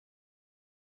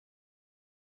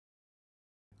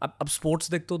अब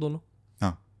स्पोर्ट्स देखते हो दोनों?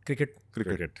 हाँ, cricket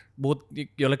both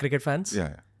you are cricket fans?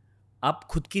 या आप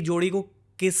खुद की जोड़ी को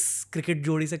किस क्रिकेट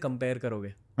जोड़ी से कंपेयर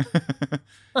करोगे?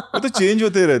 वो तो चेंज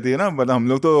होते रहती है ना, मतलब हम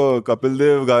लोग तो कपिल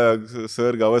देव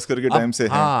सर गावस्कर के टाइम से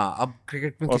हैं। हाँ, अब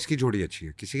क्रिकेट में किसकी जोड़ी अच्छी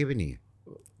है? किसी की भी नहीं है।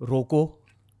 रोको,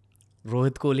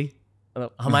 रोहित कोहली,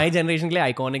 हमारी जनरेशन के लिए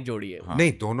आइकॉनिक जोड़ी है। हाँ।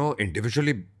 नहीं, दोनों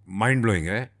इंडिविजुअली माइंड ब्लोइंग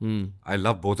है। I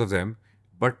love both of them,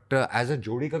 but as a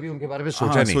जोड़ी कभी उनके बारे में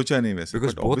सोचा नहीं वैसे,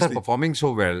 because both are performing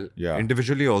so well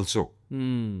individually also.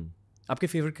 आपके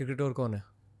फेवरेट क्रिकेटर कौन है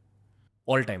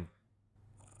ऑल टाइम?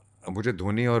 मुझे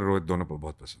धोनी और रोहित दोनों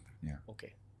बहुत पसंद है। Okay,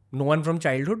 no one from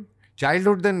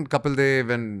childhood then Kapil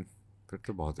Dev and फिर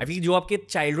तो बहुत अभी जो आपके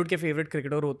चाइल्डहुड के फेवरेट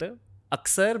क्रिकेटर होते हैं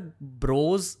अक्सर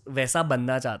ब्रोज वैसा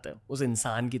बनना चाहते हैं उस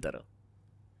इंसान की तरह.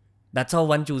 That's how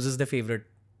one chooses the favourite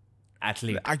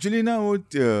athlete. Actually ना वो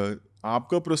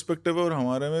आपका प्रोस्पेक्टिव और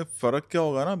हमारे में फर्क क्या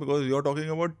होगा ना, because you are talking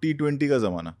about T20 का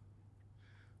जमाना.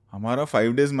 हमारा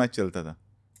 5 days मैच चलता था.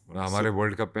 हमारे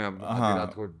वर्ल्ड कप में आधी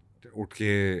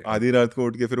रात को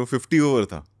उठ के फिर वो 50 ओवर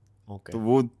था. Okay. तो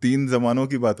वो 3 जमानों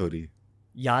की बात हो रही है.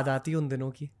 याद आती है उन दिनों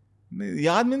की?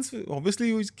 याद means obviously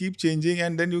you keep changing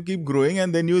and then you keep growing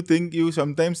and then you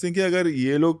sometimes think कि अगर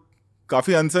ये लोग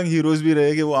काफी अनसंग हीरोज भी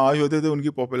रहे कि वो आज होते थे, उनकी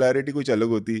पॉपुलैरिटी कुछ अलग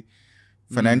होती,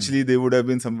 financially they would have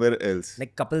been somewhere else.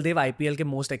 Like Kapil Dev IPL के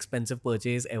मोस्ट एक्सपेंसिव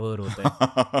परचेज एवर होते हैं.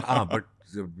 हाँ, बट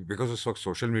बिकॉज उस वक्त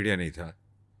सोशल मीडिया नहीं था,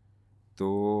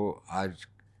 तो आज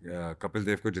कपिल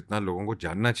देव को जितना लोगों को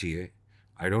जानना चाहिए,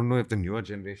 I don't know if the newer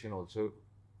generation also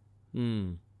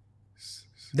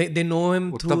they know him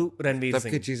through Ranveer तब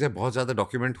Singh. की चीजें बहुत ज्यादा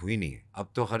डॉक्यूमेंट हुई नहीं है.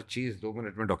 अब तो हर चीज 2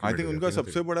 मिनट में आई डॉक्यूमेंट. थिंक उनका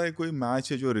सबसे बड़ा एक कोई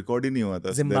मैच है जो रिकॉर्ड ही नहीं हुआ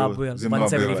था. Zimbabwe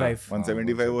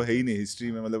 175 वो है ही नहीं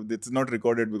हिस्ट्री में, मतलब it's not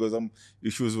recorded because some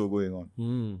issues were going on.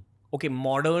 Okay,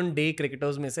 modern day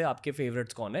cricketers में से आपके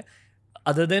फेवरेट्स कौन है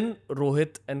other than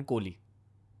Rohit and Kohli?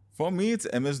 For me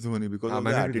it's MS Dhoni because of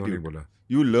the मैंने भी धोनी attitude. बोला.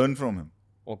 You learn from him.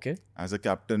 Okay, As a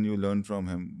captain, you learn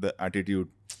from him the attitude.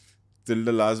 Till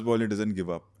the last ball, he doesn't give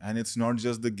up. And it's not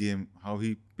just the game, how he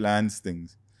plans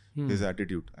things, his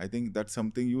attitude. I think that's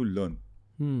something you learn.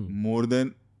 More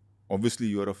than, obviously,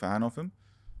 you're a fan of him.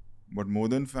 But more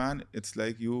than fan, it's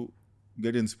like you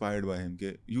get inspired by him.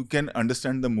 You can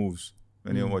understand the moves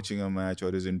when you're watching a match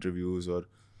or his interviews or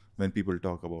when people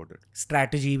talk about it.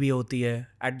 Strategy भी होती है,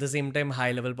 at the same time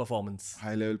high level performance.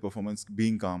 High level performance,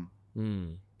 being calm.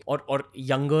 और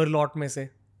younger lot में से?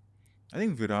 I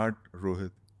think Virat,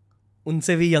 Rohit.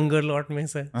 उनसे भी younger lot में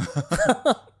से?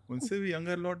 उनसे भी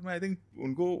यंगर लॉट में आई थिंक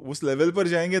उनको उस लेवल पर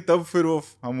जाएंगे तब फिर वो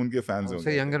हम उनके फैंस होंगे.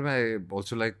 से यंगर में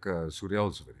also like Surya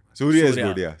also very much. Surya is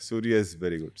good, yeah. Surya is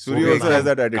very good. Surya also has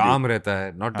that attitude. काम रहता है,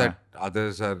 not that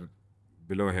others are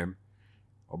below him.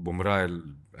 और Bumrah,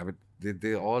 I mean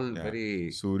they all very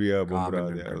Surya, calm Bumrah,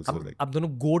 and they are also like. आप दोनों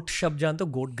गोट शब्द जानते हो?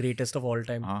 गोट, greatest of all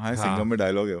time. हाँ, सिंघम में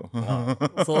डायलॉग है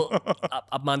वो. सो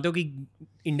आप मानते हो कि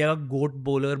इंडिया का गोट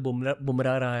बॉलर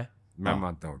बुमराह रहा है? मैं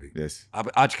मानता हूँ अभी. Yes. अब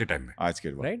आज के टाइम में. आज के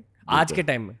बाद. राइट, आज के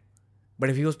टाइम में. But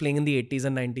if he was playing in the 80s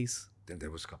and 90s, Then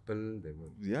there was Kapil, there were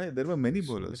Yeah, there were many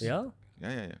bowlers.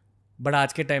 yeah. But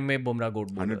आज के टाइम में बुमराह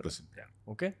गोट bowler. 100%.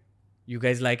 Okay, you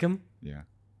guys like him? Yeah.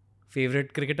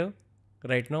 Favourite cricketer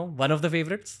right now? One of the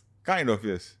favourites? Kind of,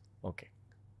 yes. Okay,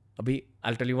 अभी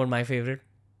I'll tell you what my favorite.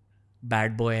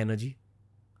 Bad boy energy,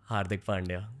 Hardik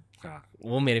Pandya.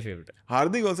 वो मेरे favourite है.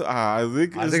 Hardik also.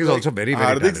 Hardik is like, also very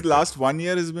Hardik's talented. last 1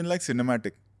 year has been like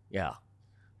cinematic. या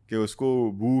कि उसको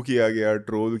बू किया गया,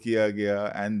 ट्रोल किया गया,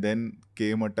 and then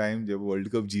came a time जब वर्ल्ड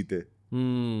कप जीते,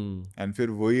 एंड फिर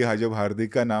वही जब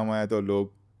हार्दिक का नाम आया तो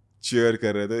लोग चीयर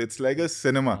कर रहे थे. It's like a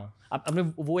cinema. आपने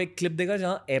वो एक क्लिप देखा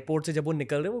जहाँ एयरपोर्ट से जब वो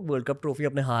निकल रहे वो वर्ल्ड कप ट्रॉफी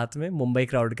अपने हाथ में मुंबई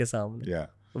क्राउड के सामने? या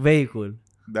very cool.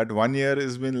 That 1 year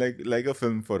has been like a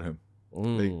film for him.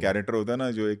 Like character होता है ना,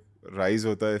 जो एक राइज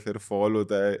होता है फिर फॉल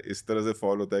होता है, इस तरह से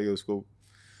फॉल होता है कि उसको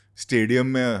स्टेडियम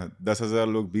में 10,000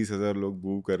 लोग 20,000 लोग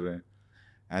बू कर रहे हैं,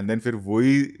 एंड देन फिर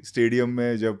वही स्टेडियम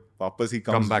में जब वापस he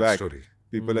comes back,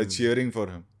 people are cheering for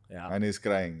him and he is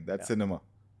crying. That's cinema.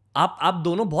 आप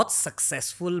दोनों बहुत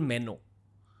सक्सेसफुल मेन हो.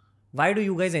 Why do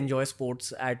you guys enjoy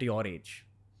sports at your age?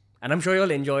 And I am sure you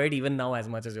all enjoy it even now as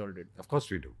much as you all did. of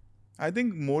course we do. I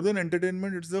think more than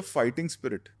entertainment it's the fighting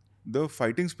spirit. The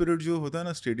fighting spirit जो होता है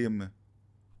ना stadium में,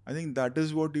 I think that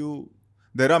is what you.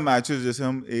 There are matches, जैसे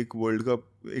हम एक world cup,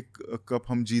 एक cup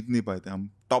हम जीत नहीं पाए थे, हम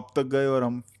टॉप तक गए और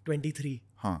हम 23.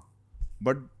 हाँ,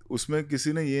 बट उसमें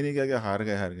किसी ने ये नहीं किया कि हार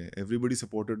गए. Everybody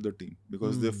supported the team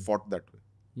because they fought that way.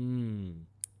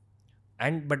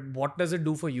 And but what does it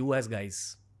do for you as guys?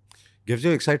 Gives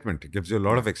you excitement. It gives you a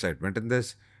lot of excitement. And this,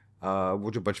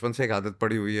 वो जो बचपन से एक आदत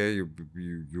पड़ी हुई है,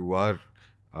 you are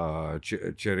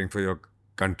cheering for your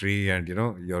country and you know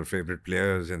your favorite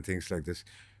players and things like this.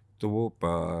 तो वो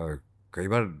कई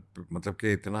बार मतलब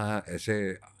कि इतना ऐसे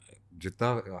जितना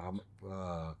हम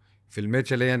फिल्में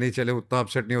चले या नहीं चले उतना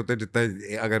अपसेट नहीं होते जितना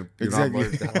अगर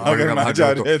अगर मैच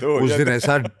आ जाए तो उस दिन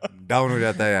ऐसा डाउन हो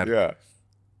जाता है यार.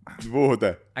 वो होता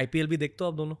है. आईपीएल भी देखते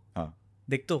हो आप दोनों? हाँ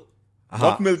देखते हो.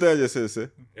 वक्त मिलता है जैसे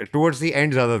जैसे टुवर्ड्स द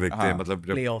एंड ज्यादा देखते हैं मतलब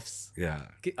जब प्लेऑफ्स. या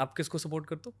आप किसको सपोर्ट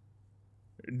करते हो?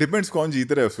 डिपेंड्स कौन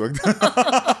जीत रहा है उस वक्त.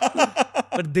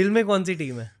 पर दिल में कौन सी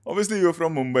टीम है? Obviously you're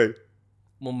from Mumbai.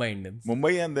 Mumbai Indians.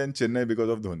 Mumbai and then Chennai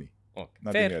because of Dhoni.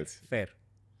 Nothing else. Fair.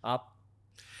 आप?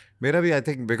 मेरा भी I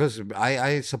think because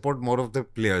I support more of the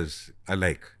players I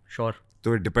like. Sure.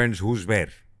 So it depends who's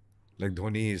where. Like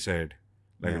Dhoni he said,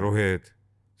 like Yeah. Rohit.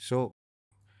 So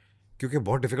क्योंकि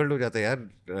बहुत difficult हो जाता है यार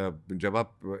जब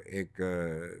आप एक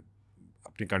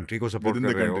अपनी कंट्री को सपोर्ट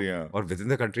कर रहे हो और विद इन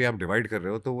द कंट्री आप डिवाइड कर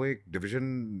रहे हो तो वो एक डिवीजन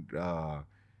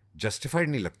जस्टिफाइड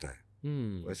नहीं लगता है.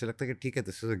 ऐसे लगता है कि ठीक है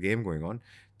this is a game going on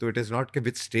तो इट इज नॉट कि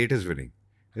which state is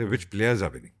winning which players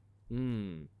are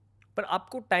winning. पर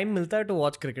आपको टाइम मिलता है टू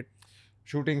वॉच क्रिकेट?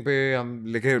 शूटिंग पे हम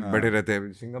लेके बैठे रहते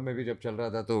हैं. सिंघम में भी जब चल रहा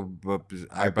था तो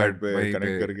iPad पे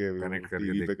कनेक्ट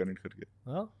करके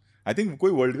हाँ. आई थिंक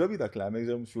कोई वर्ल्ड का भी था क्लाइमेक्स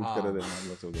हम शूट कर रहे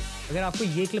थे. अगर आपको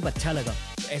ये क्लिप अच्छा लगा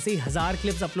तो ऐसे ही 1000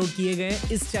 क्लिप्स अपलोड किए गए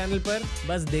हैं इस चैनल पर.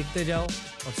 बस देखते जाओ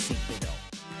और सीखते जाओ.